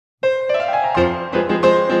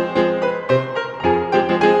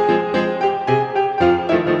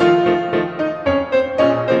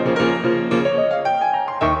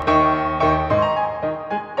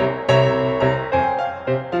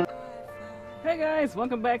Hey guys,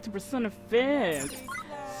 welcome back to Persona 5.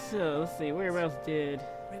 So, let's see, where else did?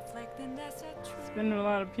 Spending a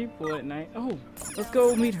lot of people at night. Oh, let's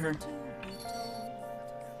go meet her.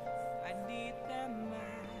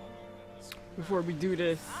 Before we do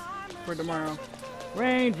this for tomorrow.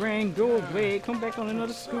 Rain, rain, go away, come back on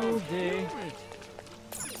another school day.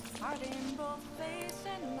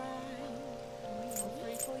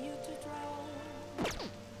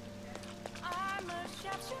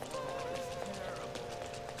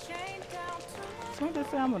 Don't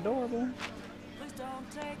that sound adorable?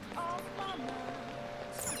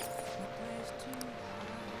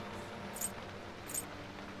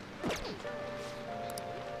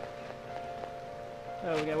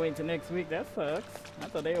 Oh, we gotta wait until next week. That sucks. I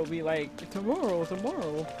thought they would be like tomorrow.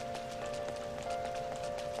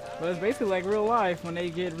 But it's basically like real life when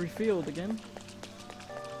they get refilled again.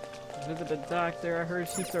 Visit the doctor. I heard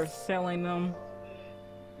she starts selling them.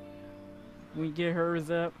 We get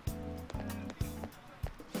hers up.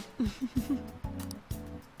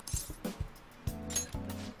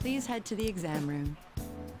 Please head to the exam room.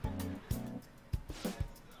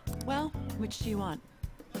 Well, which do you want?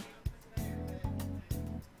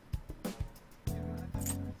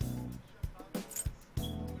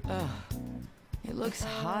 Ugh, it looks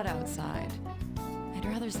hot outside. I'd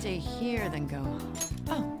rather stay here than go home.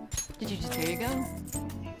 Oh, did you just, here you go.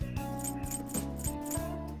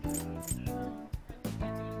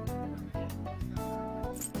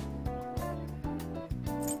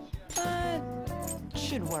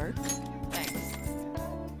 Should work. Thanks.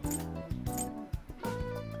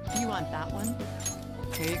 You want that one?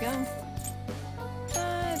 Here you go.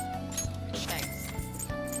 Thanks.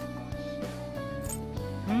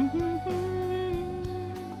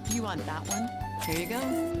 You want that one? Here you go.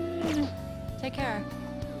 Take care.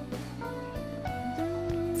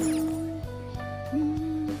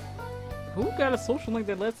 Who got a social link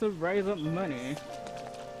that lets us raise up money?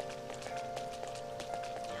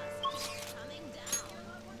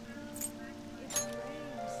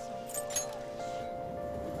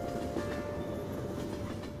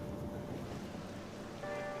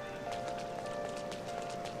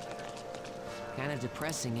 Kind of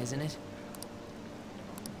depressing, isn't it?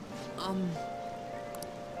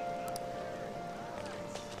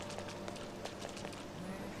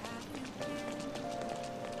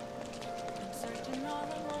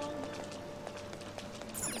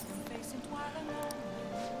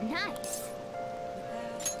 Nice.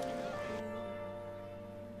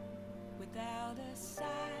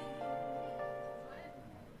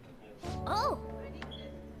 Oh.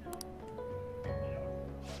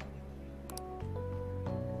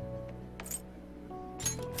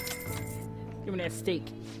 Give me that steak.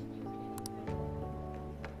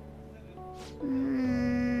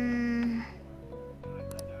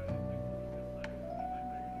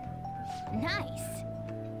 Nice.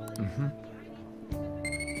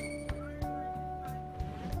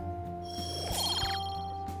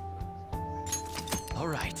 All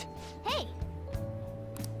right. Hey.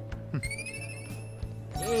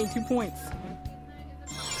 Hey, 2 points.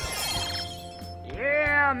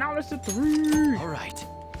 Yeah, now let's do 3. All right.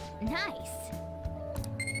 Nice.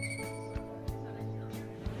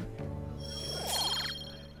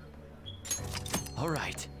 All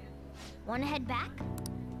right. Wanna head back?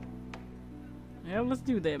 Yeah, let's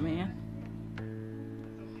do that, man.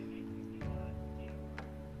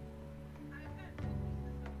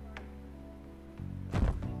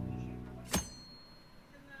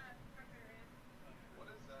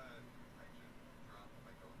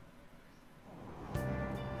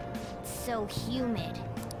 So humid.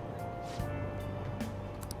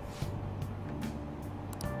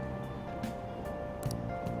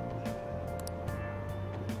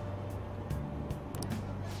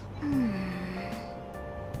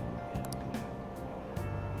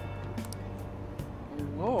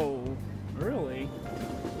 Whoa, really?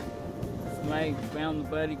 Mike found the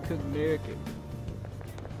buddy cooked American.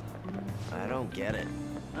 I don't get it.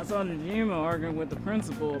 I saw Nijima arguing with the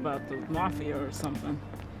principal about the mafia or something.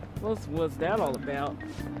 What's that all about?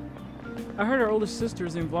 I heard her older sister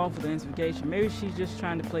is involved with the investigation. Maybe she's just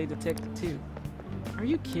trying to play detective too. Are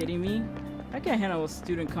you kidding me? I can't handle a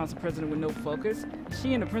student council president with no focus.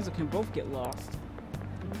 She and the principal can both get lost.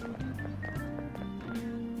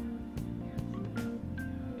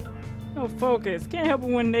 No focus. Can't help it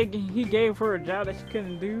when he gave her a job that she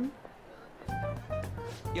couldn't do.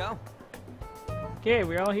 Yo. Okay,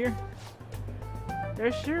 we all here?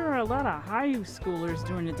 There sure are a lot of high schoolers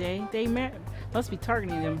during the day. They must be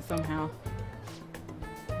targeting them somehow.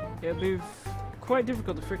 It'll be quite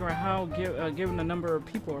difficult to figure out how, given the number of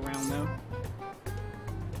people around, though.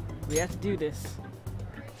 We have to do this.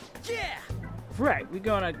 Yeah! Right, we're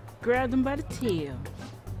gonna grab them by the tail.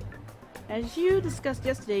 As you discussed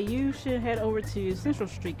yesterday, you should head over to Central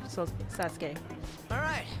Street, Sasuke. All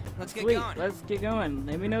right, let's get Sweet, going. let's get going.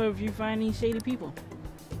 Let me know if you find any shady people.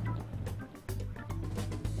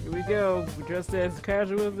 Here we go. We're just as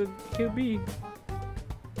casual as it could be.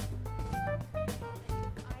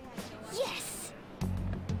 Yes!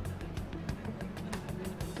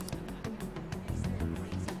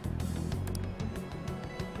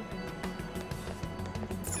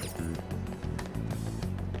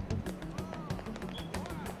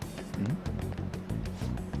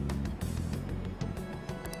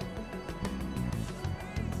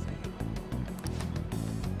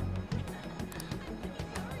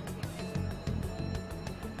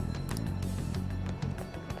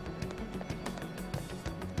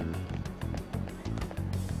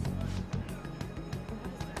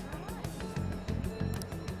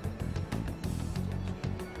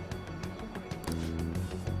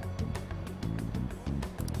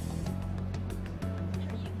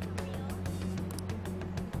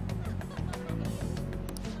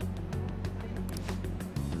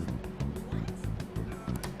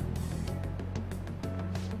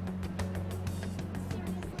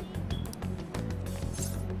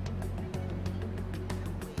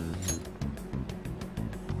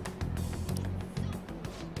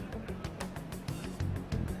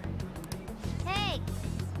 Hey!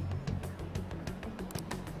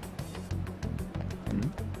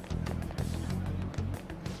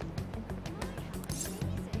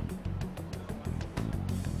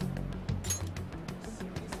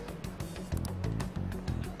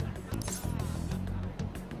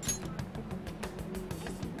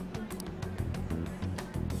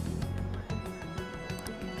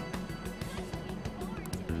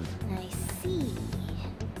 I see.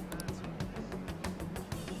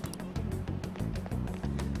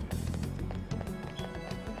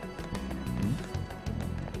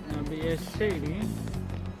 Gonna be a shady.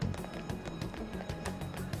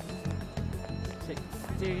 Check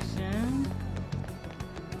the station.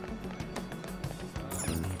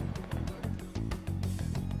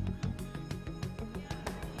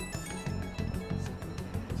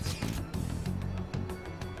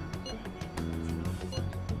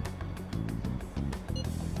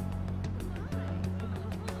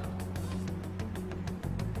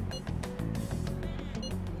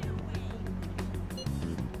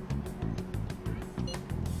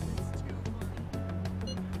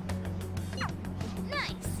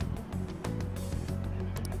 Nice!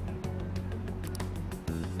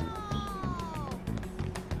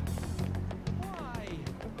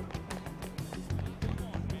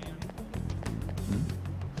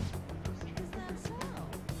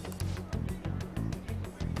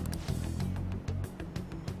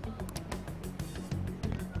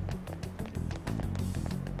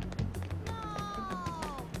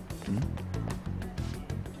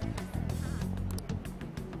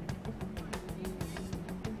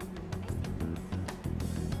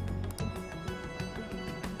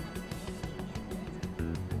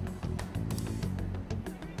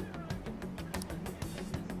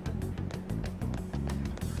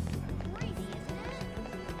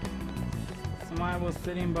 Somebody was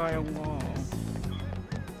sitting by a wall.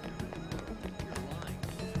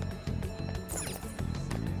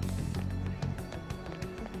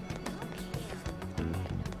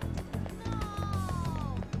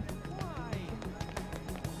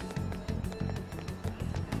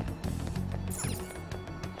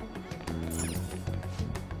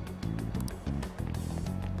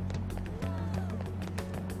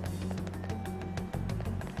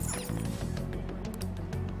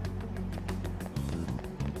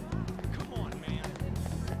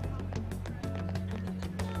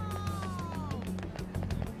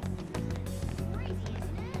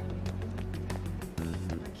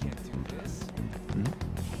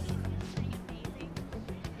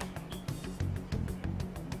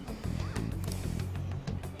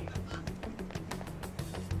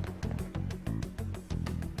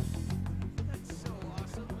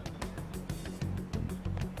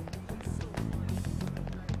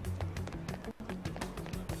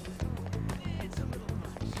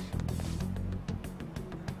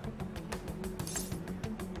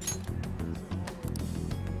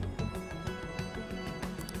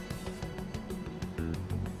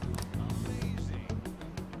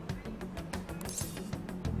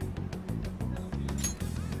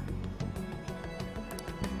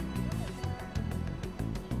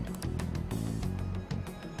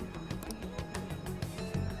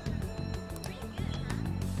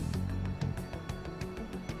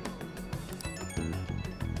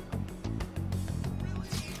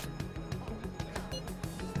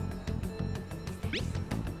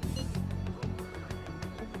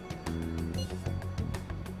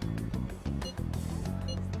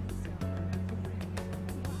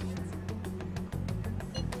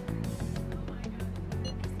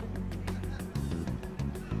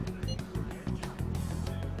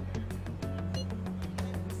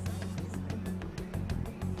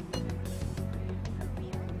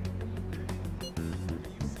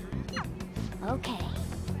 Okay.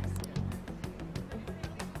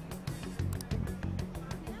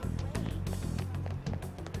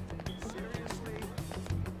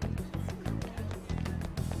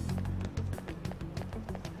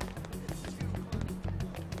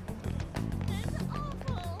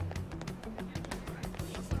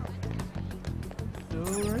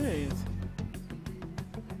 Alright.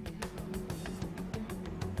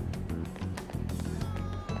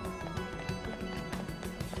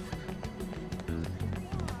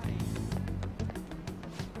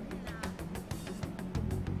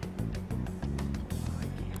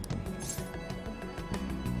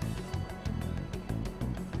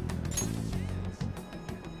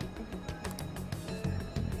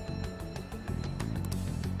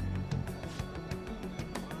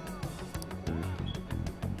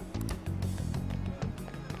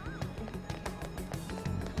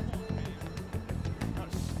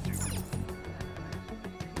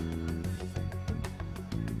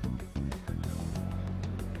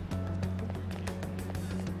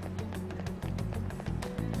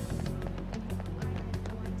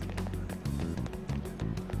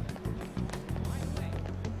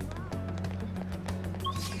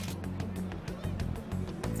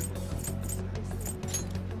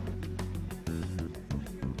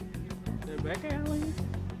 The back alley?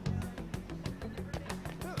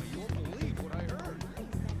 Oh, you won't believe what I heard.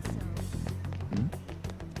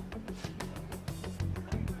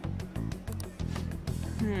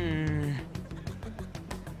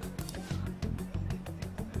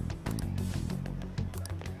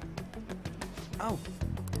 Oh.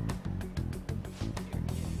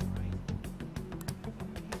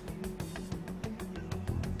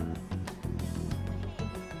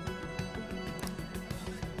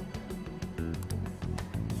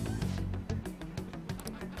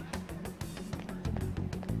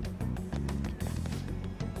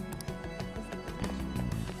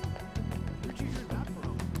 Where'd you hear that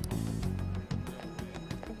from?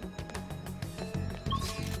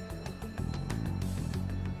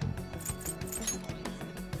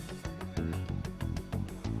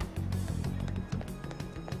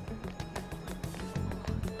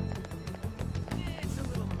 It's a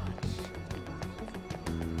little much.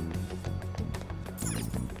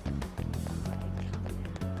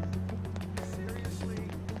 Seriously?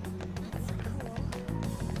 That's cool.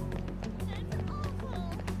 That's awful.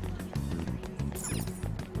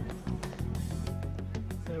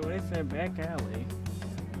 So what is that back alley?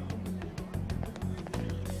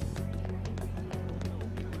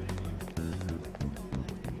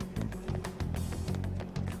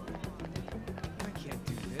 I can't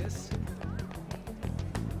do this.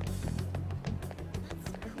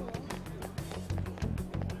 That's cool.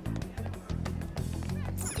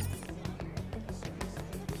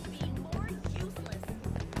 Being more useless.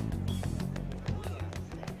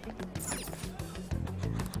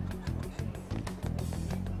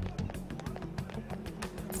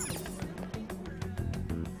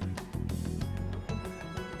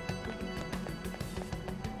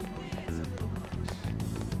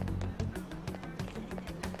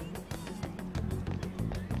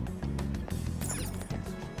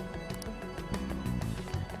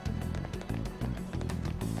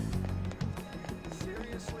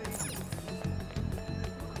 Seriously?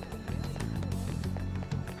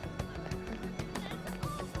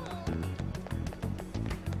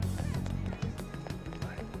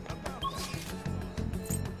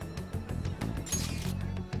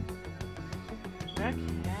 Back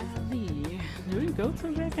alley. Do we go to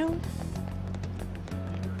the back alley?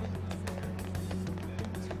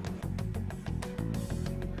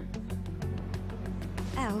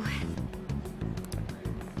 Oh,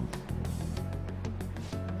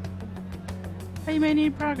 Have you made any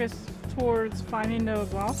progress towards finding the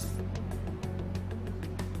boss?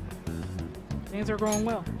 Things are going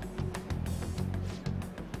well.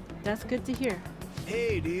 That's good to hear.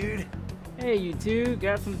 Hey, dude. Hey, you two,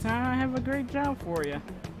 got some time? I have a great job for you.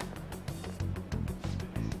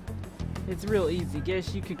 It's real easy.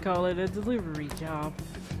 Guess you could call it a delivery job.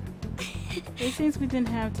 It seems we didn't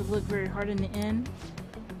have to look very hard in the end.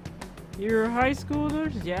 You're high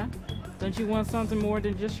schoolers, yeah? Don't you want something more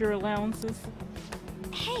than just your allowances?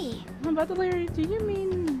 Hey, About the delivery, do you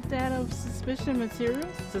mean that of suspicious materials?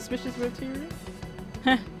 Suspicious materials?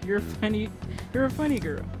 Heh, you're a funny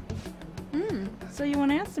girl. So you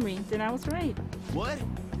want to answer me? Then I was right. What?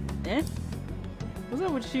 Eh? What's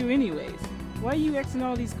up with you anyways? Why are you asking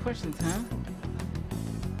all these questions, huh?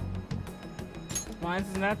 Mine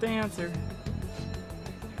is not the answer.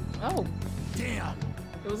 Oh, Damn.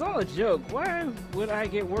 it was all a joke. Why would I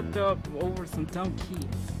get worked up over some dumb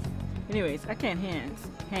kids? Anyways, I can't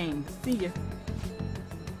hang. See ya.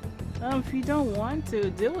 If you don't want to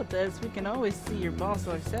deal with us, we can always see your boss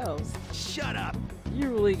ourselves. Shut up! You're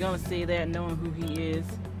really gonna say that knowing who he is?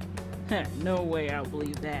 Heh, no way I'll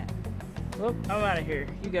believe that. Well, I'm out of here.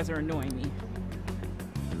 You guys are annoying me.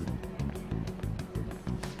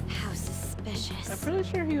 How suspicious. I'm pretty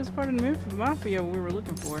sure he was part of the mafia we were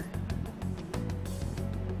looking for.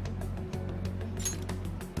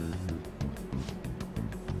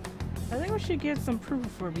 I think we should get some proof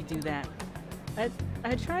before we do that.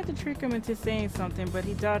 I tried to trick him into saying something, but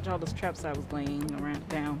he dodged all those traps I was laying around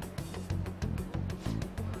down.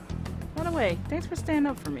 By the way, thanks for standing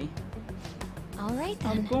up for me. All right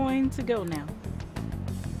then. I'm going to go now.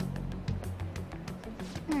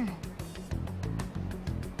 Man.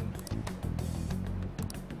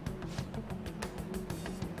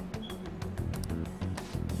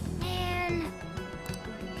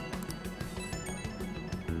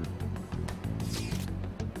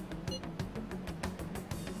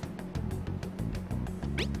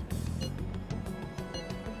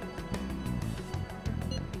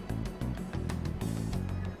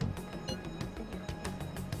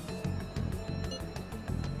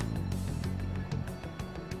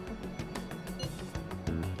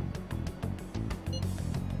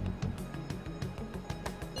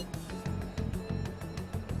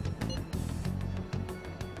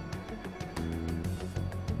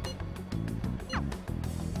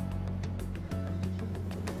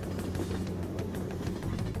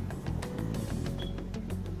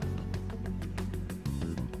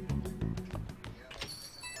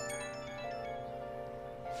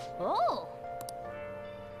 Oh.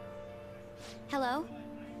 Hello?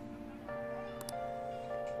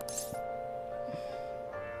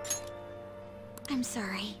 I'm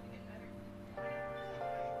sorry.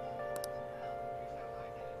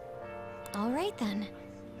 All right then.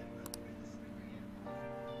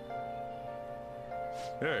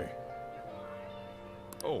 Hey.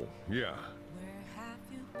 Oh, yeah. Where have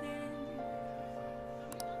you been?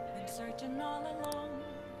 Been searching all along.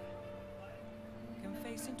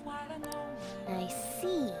 Confessing quite alone. I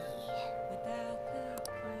see. Without the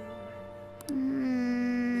clue.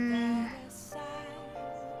 Without a sign.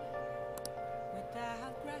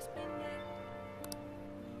 Without grasping it.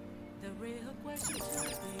 The real question to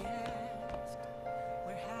be asked.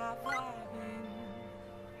 Where have I been?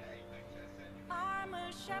 I'm a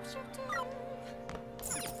sharpshooter.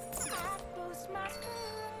 Atlus masquerade.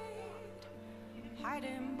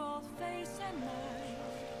 Hiding both face and mind.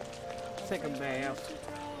 Take a bath.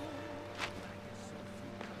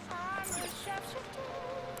 I'm a sharpshooter.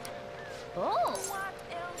 Oh. What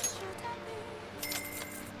else should I be?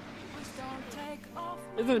 Please don't take off.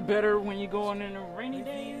 Isn't it better when you go on in the rainy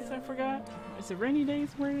days? I forgot. Is it rainy days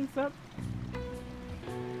where it's up?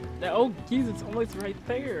 That old geese is always right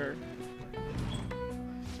there.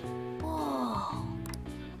 Whoa.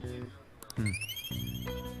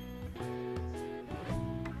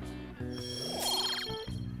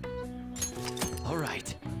 All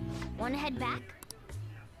right. Wanna head back?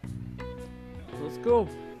 Let's go.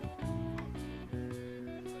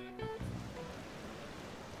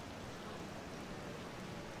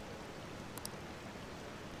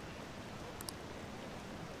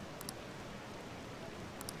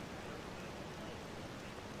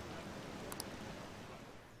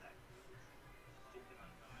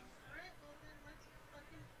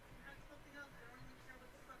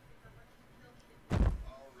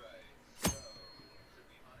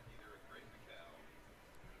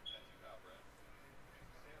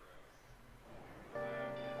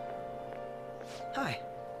 Hi.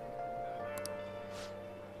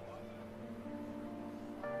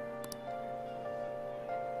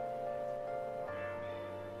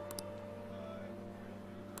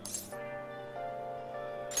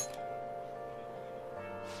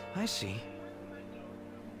 I see.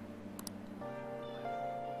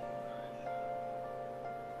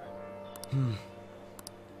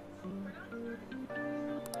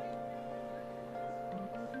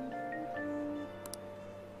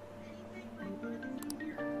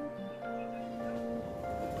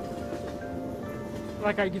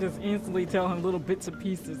 Like I could just instantly tell him little bits and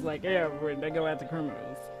pieces like, yeah, they go after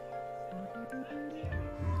criminals.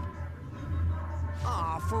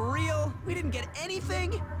 Aw, for real? We didn't get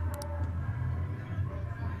anything?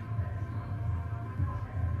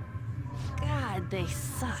 God, they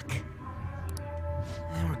suck.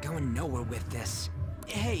 And we're going nowhere with this.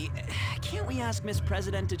 Hey, can't we ask Miss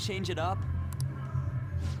President to change it up?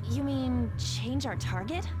 You mean change our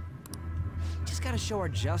target? Just gotta show our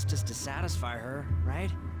justice to satisfy her, right?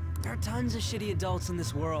 There are tons of shitty adults in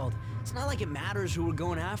this world. It's not like it matters who we're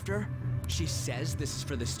going after. She says this is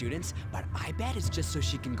for the students, but I bet it's just so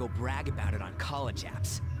she can go brag about it on college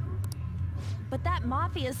apps. But that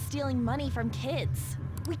mafia's stealing money from kids.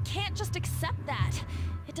 We can't just accept that.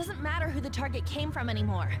 It doesn't matter who the target came from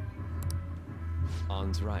anymore.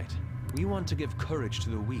 An's right. We want to give courage to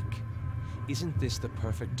the weak. Isn't this the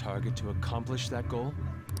perfect target to accomplish that goal?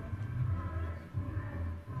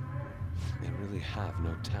 They really have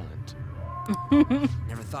no talent.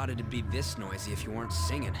 Never thought it'd be this noisy if you weren't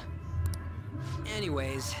singing.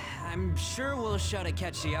 Anyways, I'm sure we'll show to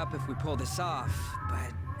catch you up if we pull this off,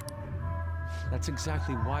 but... That's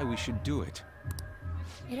exactly why we should do it.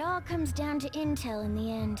 It all comes down to intel in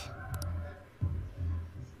the end.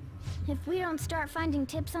 If we don't start finding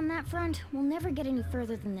tips on that front, we'll never get any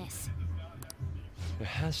further than this. There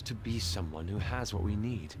has to be someone who has what we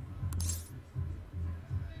need.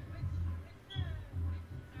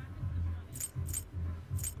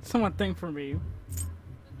 Someone think for me.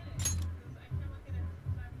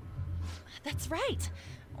 That's right.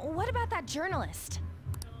 What about that journalist?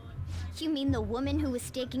 You mean the woman who was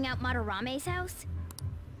staking out Madarame's house?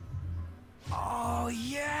 Oh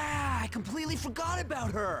yeah, I completely forgot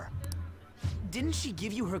about her. Didn't she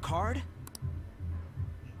give you her card?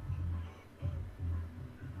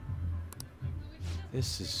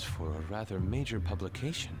 This is for a rather major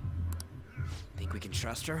publication. Think we can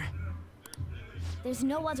trust her? There's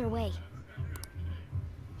no other way.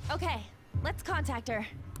 Okay, let's contact her.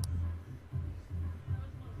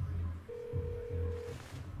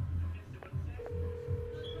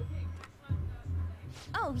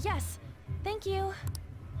 Oh, yes. Thank you.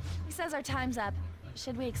 He says our time's up.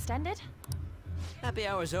 Should we extend it? Happy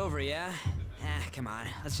hour's over, yeah? Come on,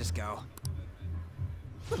 let's just go.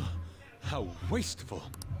 How wasteful.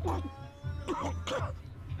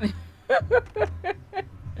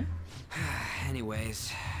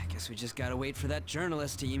 Anyways, guess we just gotta wait for that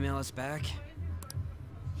journalist to email us back.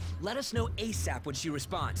 Let us know ASAP when she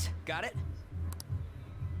responds. Got it?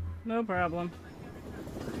 No problem.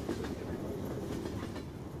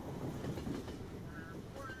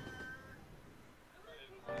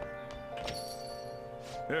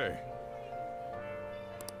 Hey.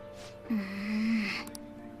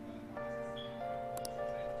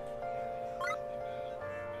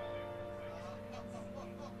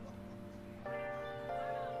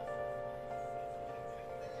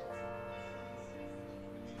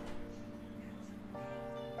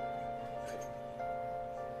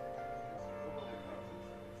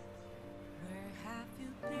 Where have you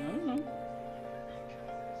I been? don't know.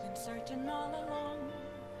 Been searching all along,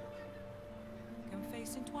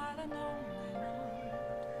 confessing while alone and on,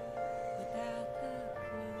 without the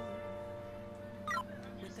clue,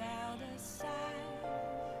 without a sign,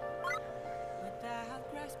 without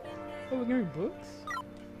grasping Oh, we're getting books?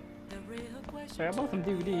 the real question. Sorry, I bought some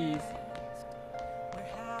DVDs. Where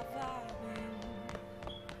have I been?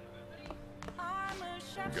 I'm a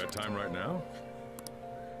You got time right now?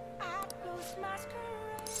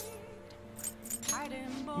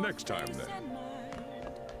 Next time, then.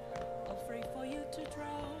 Afraid for you to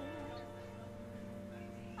drown.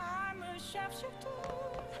 I'm a sharpshooter.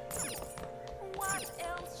 What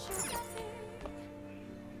else should I think?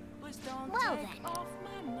 Please don't Well, take then. off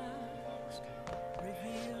my mask.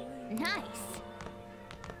 Revealing Nice.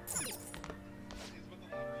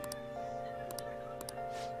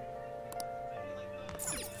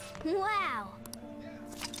 Wow.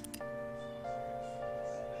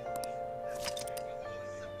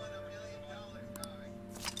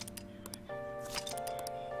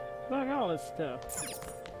 Look at all this stuff.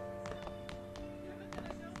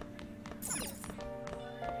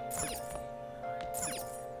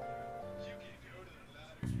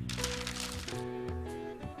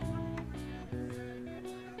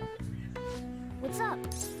 What's up?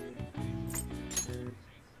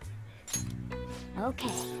 Okay.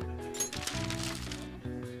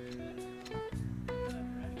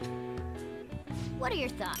 What are your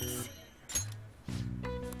thoughts?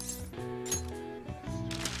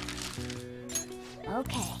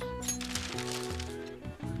 Okay.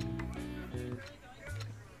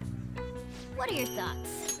 What are your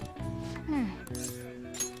thoughts?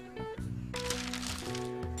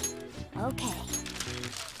 Okay.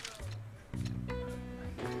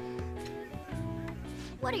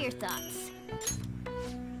 What are your thoughts?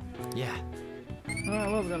 Yeah.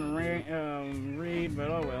 Well, I was gonna read, but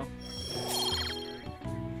oh well.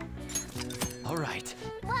 All right.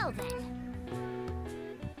 Well then.